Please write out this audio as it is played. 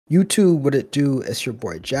YouTube, what it do? It's your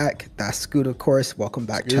boy Jack. That's Scoot, of course. Welcome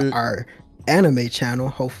back to our anime channel.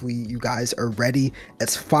 Hopefully you guys are ready.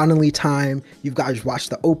 It's finally time. You guys watched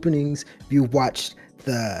the openings. You watched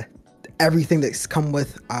the everything that's come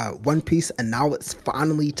with One Piece, and now it's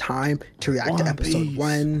finally time to react to episode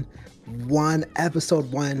one.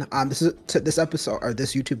 Episode one. This episode, or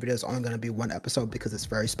this YouTube video, is only going to be one episode because it's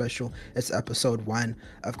very special. It's episode one.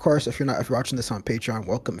 Of course, if you're watching this on Patreon,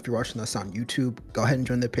 welcome. If you're watching this on YouTube, go ahead and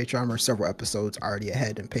join the Patreon. There's several episodes already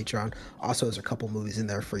ahead in Patreon. Also, there's a couple movies in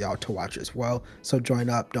there for y'all to watch as well. So join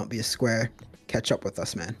up. Don't be a square. Catch up with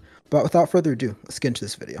us, man. But without further ado, let's get into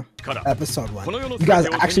this video. Episode 1. You guys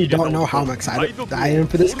actually don't know how I'm excited I am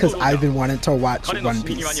for this because I've been wanting to watch One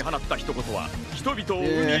Piece. Yeah,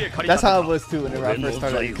 that's how it was too whenever I first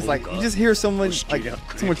started. It's like you just hear so much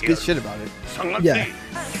good shit about it. Yeah.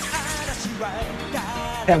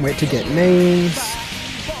 Can't wait to get names.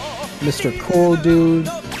 Mr. Cool Dude.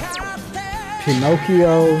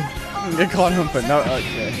 Pinocchio. They called him Pinocchio.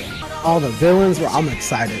 Okay. All the villains. Well, I'm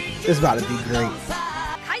excited. It's about to be great.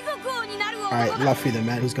 Alright, Luffy, the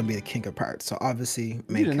man who's gonna be the king of pirates. So obviously,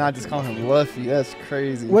 you did not just call him Luffy. That's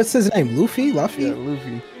crazy. What's his name? Luffy? Luffy? Yeah,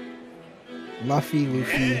 Luffy.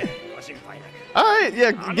 Luffy. Alright,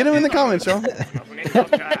 yeah, get him in the comments, y'all.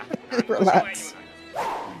 Relax.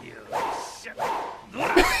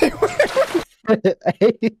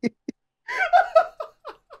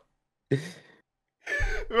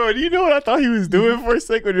 Bro, do you know what I thought he was doing for a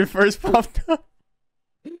second when it first popped up?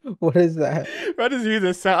 What is that? Bro, I just hear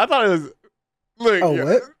the sound. I thought it was. Look. Oh,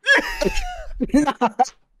 what?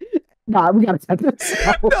 Nah, we gotta set this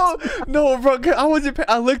out. No, bro. I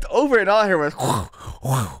looked over and all I heard was,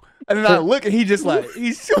 and then I look and he just like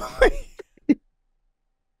he's.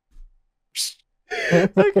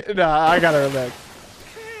 Nah, I gotta relax.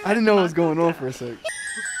 I didn't know what was going on for a sec.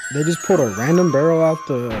 They just pulled a random barrel out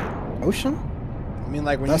the ocean. I mean,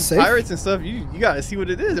 like when you pirates and stuff, you gotta see what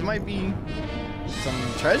it is. It might be some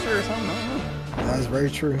treasure or something. I don't know. That's very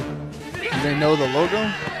true. Do they know the logo?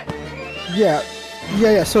 Yeah.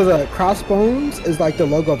 So the crossbones is like the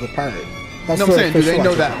logo of a pirate. That's no, I'm saying, do they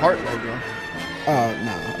know that heart logo? Oh,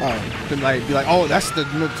 no. Then be like, oh, that's the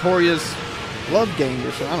notorious love game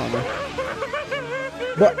or something. I don't know.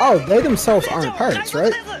 But they themselves aren't pirates,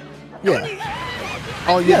 right? Yeah.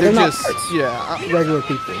 Oh yeah, they're just pirates. Regular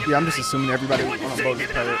people. Yeah, I'm just assuming everybody on a boat is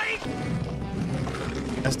pirate.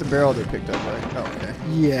 That's the barrel they picked up, right? Oh, okay.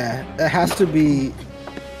 Yeah, it has to be.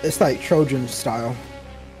 It's like Trojan style.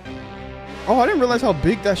 Oh, I didn't realize how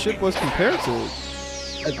big that ship was compared to it.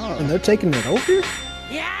 And they're taking it over?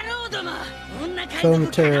 Film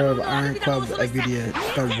material of Iron Club Avidia,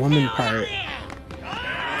 the woman pirate.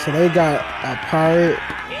 So they got a pirate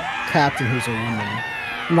captain who's a woman.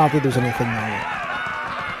 Not that there's anything wrong with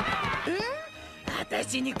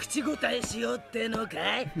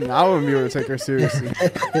it. I wouldn't be able to take her seriously.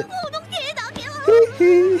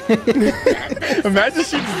 Imagine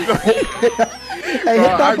she just hey,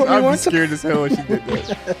 I'd be scared as hell when she did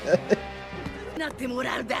that.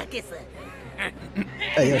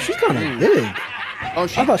 Hey, yo, she's kind of big. Oh, I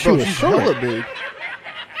thought she was short. Hella big.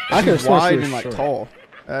 She's wide and like tall.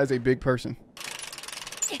 That is a big person.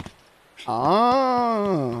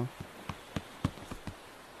 Ah.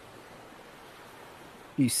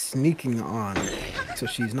 He's sneaking on, so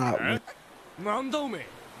she's not.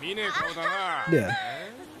 Yeah.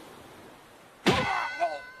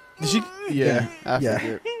 Did she? Yeah. I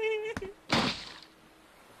forget.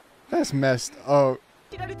 That's messed up.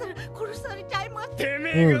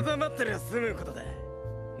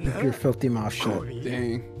 Your filthy mouth shut.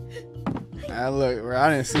 Dang. Look, I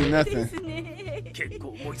didn't see nothing.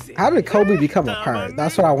 How did Kobe become a pirate?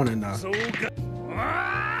 That's what I want to know.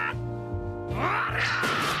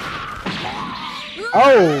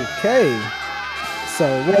 Okay. So,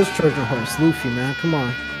 where's Trojan Horse? Luffy, man. Come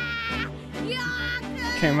on.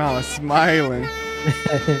 Came out smiling.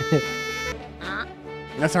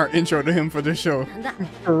 That's our intro to him for the show.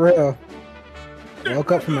 For real.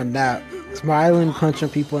 Woke up from a nap. Smiling, punching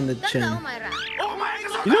people in the chin.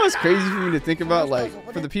 You know what's crazy for me to think about? Like,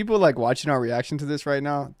 for the people like watching our reaction to this right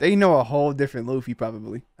now, they know a whole different Luffy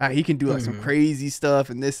probably. He can do like some crazy stuff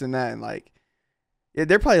and this and that, and like, yeah,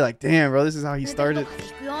 they're probably like, damn, bro, this is how he started.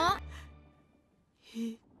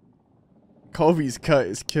 Kobe's cut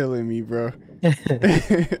is killing me, bro.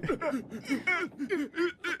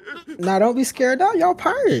 Nah, don't be scared out. Y'all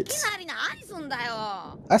pirates.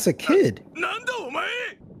 That's a kid.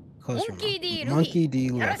 Close your mouth. Monkey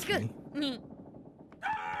D. Luffy.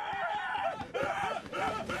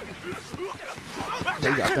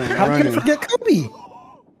 How can I forget Kobe?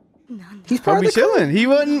 He's probably chilling. He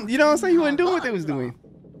wasn't, you know what I'm saying? He wasn't doing what they was doing.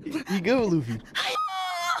 He good with Luffy.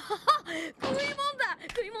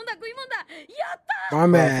 My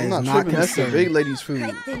man I'm is not not tripping. That's the concerned. big lady's food.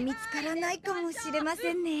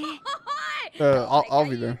 I'll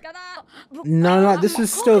be there. No, this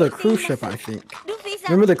is still the cruise ship, I think.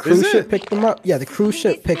 Remember the cruise ship picked them up? Yeah, the cruise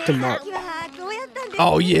ship picked them up.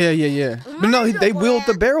 Oh yeah. But no, they wheeled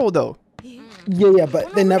the barrel though. Yeah,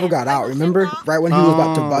 but they never got out. Remember, right when he was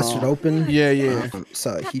about to bust it open. Yeah.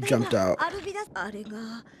 So he jumped out.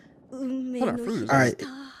 What our fruit is All right,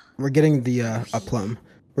 we're getting the a plum.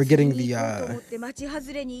 We're getting the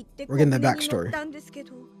backstory.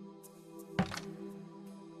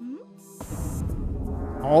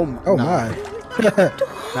 Oh my.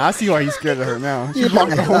 Now I see why he's scared of her now. She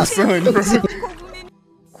blocked the whole sun, bro.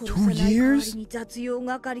 2 years?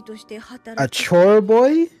 A chore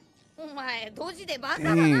boy?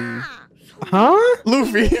 Dang. Huh?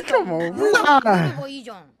 Luffy, come on, bro.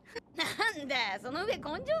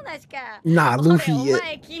 Nah, Luffy.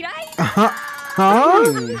 Huh?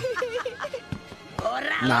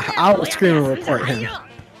 Nah, I would scream and report him.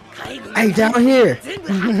 Hey, down here.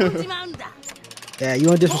 Yeah, you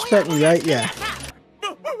want to disrespect me, right? Yeah.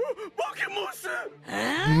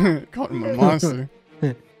 Called him a monster.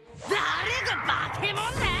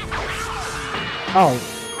 Oh,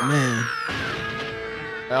 man.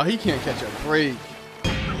 Oh, he can't catch a break.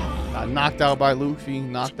 Got knocked out by Luffy,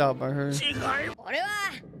 knocked out by her.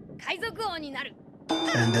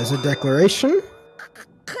 And there's a declaration.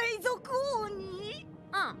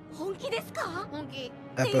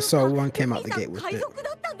 Episode 1 came out the gate with it.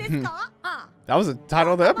 That was the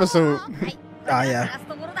title of the episode. Ah, yeah.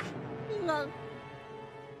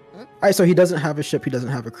 Alright, so he doesn't have a ship, he doesn't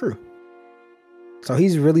have a crew. So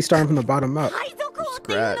he's really starting from the bottom up.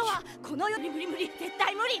 Scratch.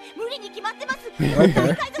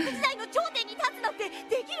 Okay.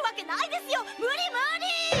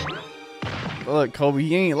 Look, Kobe,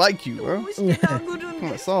 he ain't like you, bro. Come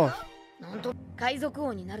on, soft. 海賊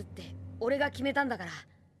王になるって俺が決めたんだから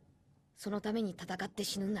そのために戦って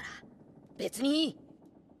死ぬんなら別にいい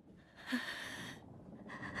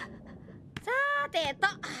さてと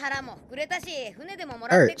腹も膨れたし船でもも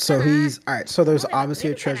らってくかな Alright, so there's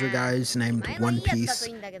obviously a treasure guys named One Piece,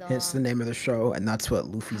 hence the name of the show, and that's what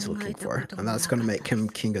Luffy's looking for, and that's gonna make him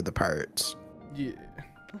king of the pirates. Yeah.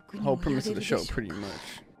 Whole premise of the show, pretty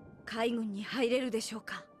much. 海軍に入れるでしょう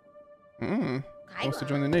か Wants to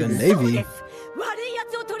join the The Navy. Navy? 悪いや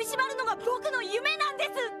つを取り締まるのが僕の夢なんです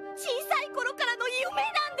小さい頃からの夢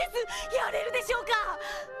なんですやれるでしょうか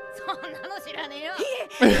そんなの知らねえよい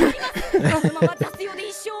えやりますこのまま雑用で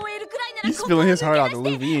一生を終えるくらいなら He's spilling his heart out to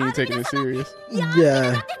Luffy. He ain't taking it serious.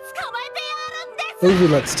 Yeah. Luffy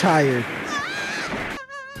looks tired.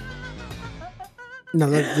 No,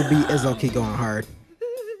 the beat is low-key going hard.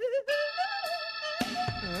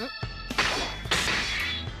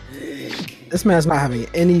 This man's not having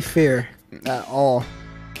any fear. At all.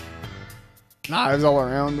 Knives all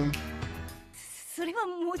around him. それは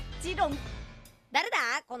もちろん誰だ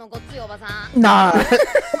このごっついおばさん Nah.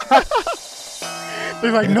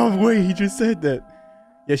 They're like, no way, he just said that.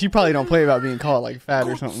 Yeah, she probably don't play about being called like fat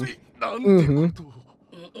or something.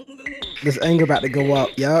 This anger about to go up.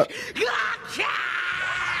 Yup.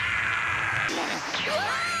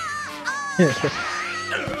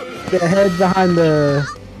 The head behind the...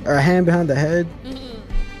 Or a hand behind the head.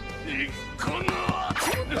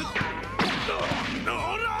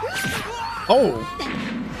 Oh!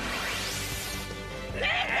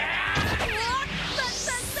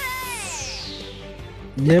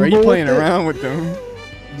 Nimble Are you playing with it? around with them?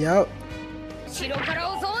 Yep.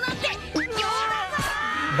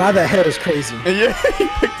 By the head is crazy. Yeah, he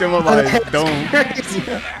picked him up by his dome.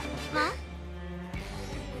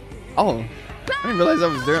 Oh, I didn't realize that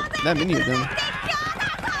was there. That many of them.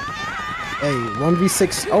 Hey,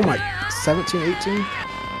 1v6. Oh my, 17, 18?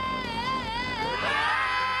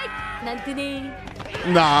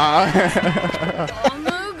 Nah.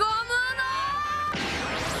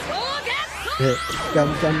 Gum.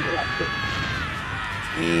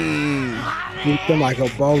 Beat them like a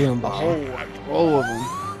bowling ball. All of them.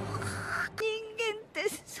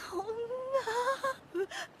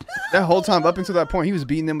 That whole time up until that point, he was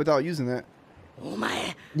beating them without using that.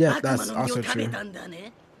 Yeah, that's also true.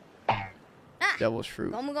 Devil's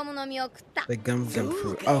fruit. The gum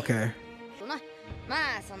fruit. Okay.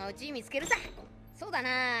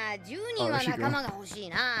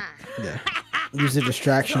 Yeah. Use the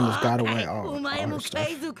distraction, just got away. All her stuff.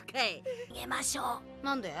 I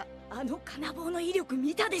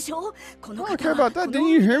don't care about that. Didn't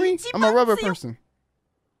you hear me? I'm a rubber person.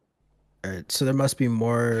 Alright, so there must be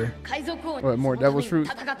more. What, more devil's fruit?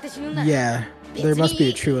 Yeah, there must be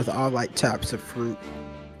a tree with all like types of fruit,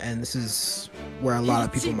 and this is where a lot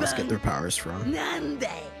of people must get their powers from. I'm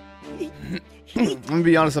gonna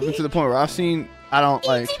be honest, up until the point where I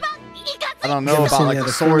don't know about like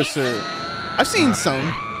the source or I've seen some.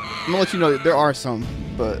 I'm gonna let you know that there are some,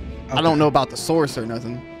 but okay. I don't know about the source or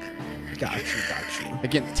nothing. Got you.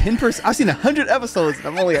 Again, 10%. I've seen 100 episodes and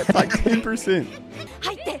I'm only at like 10%.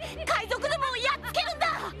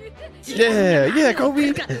 Yeah,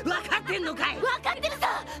 Kobe.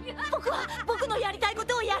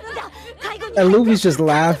 And Luffy's just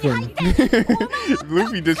laughing.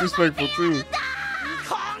 Luffy disrespectful too.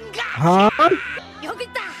 Huh?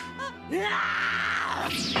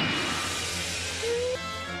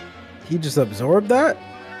 He just absorbed that?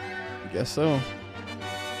 I guess so.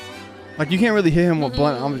 Like, you can't really hit him with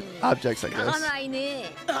blunt objects, I guess.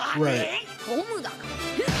 Right.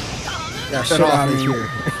 Yeah, shit out of here.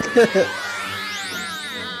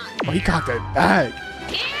 Oh, he cocked that bag.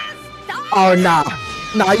 Oh, nah.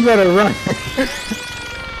 Nah, you better run.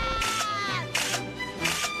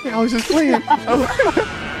 Yeah, I was just playing.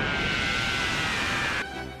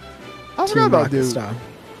 I forgot about dude.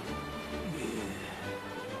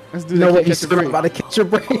 Let's do that. Know what you said about to catch a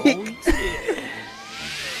break?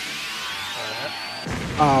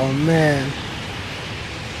 Oh man.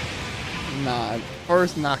 Nah,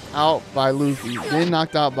 first knocked out by Luffy, then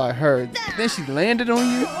knocked out by her. Then she landed on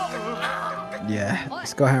you? Yeah,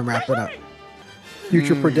 let's go ahead and wrap it up.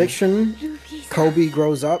 Future prediction, Kobe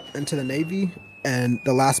grows up into the Navy, and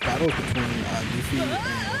the last battle is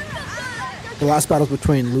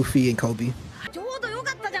between Luffy and Kobe.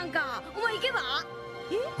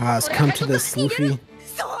 It's come to this, Luffy.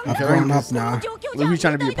 I've grown up now. Luffy's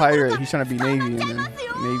trying to be a pirate. He's trying to be Navy, and then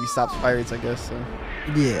Navy stops pirates, I guess. So.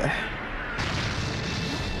 Yeah.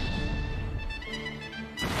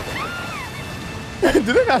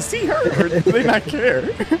 Do they not see her, or do they not care?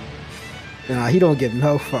 Nah, he don't give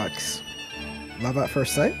no fucks. Love at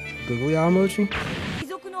first sight? Googly eye emoji?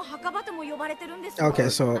 Okay,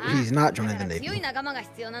 so he's not joining the Navy.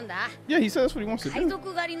 Yeah, he said that's what he wants to do.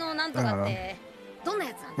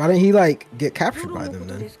 Why didn't he like get captured by them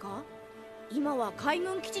then? He's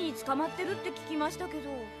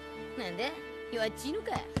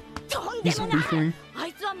weakling.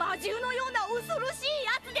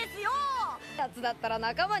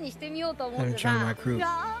 Join my crew.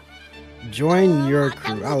 Join your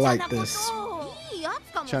crew. I like this.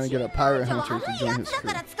 Trying to get a pirate hunter to join his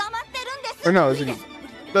crew. Or no, is it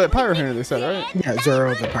the pirate hunter they said, right? Yeah,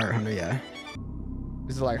 Zoro the pirate hunter, yeah.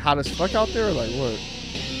 Is it like hot as fuck out there or like what?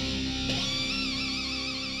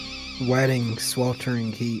 Wedding,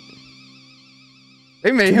 sweltering heat.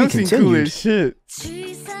 They made him seem cool as shit.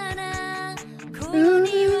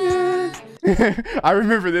 I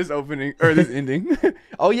remember this opening or this ending.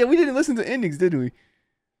 Oh yeah, we didn't listen to endings, did we?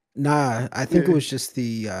 Nah, I think it was just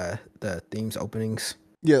the themes openings.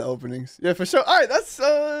 Yeah, the openings. Yeah, for sure. All right, that's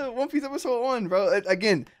One Piece episode 1, bro.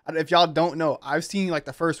 Again, if y'all don't know, I've seen like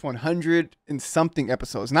the first 100 and something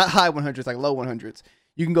episodes, not high 100s, like low 100s.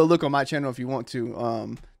 You can go look on my channel if you want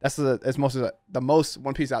to. That's most of the most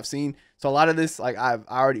One Piece I've seen. So a lot of this, like I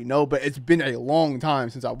already know, but it's been a long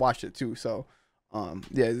time since I watched it too. So,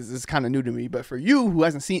 yeah, this is kind of new to me. But for you who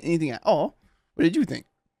hasn't seen anything at all, what did you think?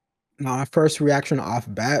 My first reaction off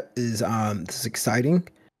bat is this is exciting.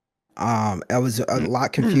 I was a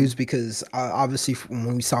lot confused because obviously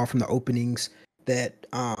when we saw from the openings that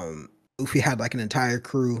Luffy had like an entire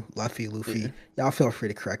crew. Luffy, y'all feel free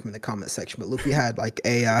to correct me in the comment section, but Luffy had like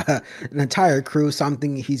an entire crew.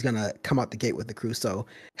 Something he's gonna come out the gate with the crew. So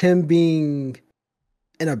him being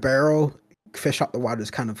in a barrel, fish out the water is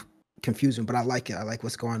kind of confusing, but I like it. I like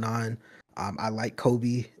what's going on. I like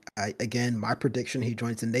Kobe. Again, my prediction: he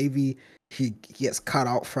joins the Navy. He gets cut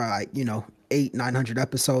out for like 800-900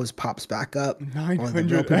 episodes, pops back up.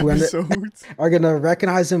 900 episodes are gonna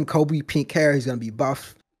recognize him. Kobe, pink hair. He's gonna be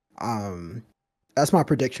buff. That's my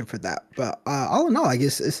prediction for that. But all in all, I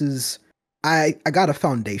guess this is I got a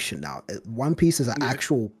foundation now. One Piece is an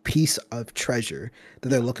actual piece of treasure that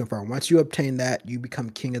they're looking for. Once you obtain that, you become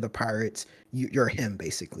king of the pirates. You're him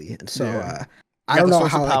basically. And so I don't know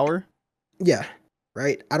how power. Yeah,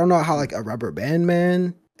 right. I don't know how like a rubber band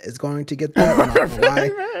man is going to get that. I'm not gonna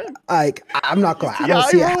lie. Like I'm not gonna lie. I don't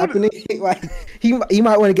see it happening. Like he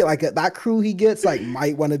might want to get like that crew he gets like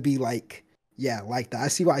might want to be like like that. I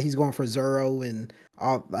see why he's going for Zoro and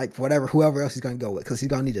like whoever else he's gonna go with, because he's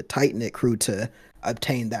gonna need a tight knit crew to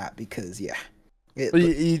obtain that. Because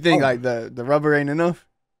you think like the rubber ain't enough?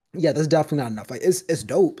 Yeah, that's definitely not enough. Like it's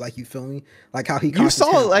dope. Like you feel me? Like how he saw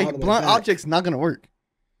like blunt objects not gonna work.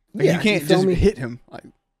 Like, you can't just hit him. Like,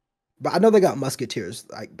 but I know they got musketeers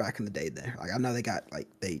like back in the day. There, like I know they got like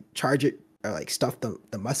they charge it or like stuff the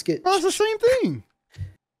musket. Bro, it's the same thing.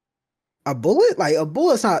 A bullet, like a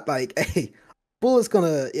bullet's not like hey, bullet's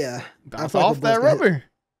gonna bounce off that rubber.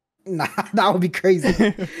 Nah, that would be crazy.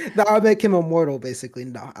 That would make him immortal, basically.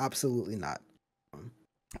 No, absolutely not.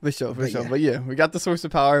 For sure. But yeah, we got the source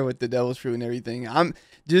of power with the devil's fruit and everything. I'm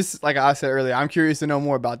just like I said earlier, I'm curious to know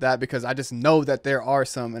more about that because I just know that there are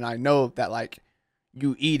some, and I know that like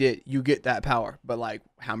you eat it, you get that power. But like,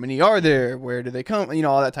 how many are there? Where do they come? You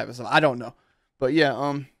know, all that type of stuff. I don't know. But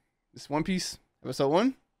yeah, this One Piece episode 1.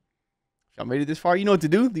 If y'all made it this far, you know what to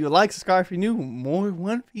do. Leave a like, subscribe if you're new. More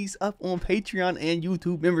One Piece up on Patreon and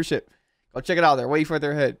YouTube membership. Go check it out. They're way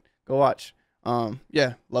further ahead. Go watch.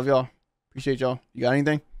 Yeah, love y'all. Appreciate y'all. You got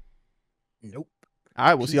anything? Nope. All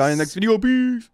right, we'll see y'all in the next video. Peace.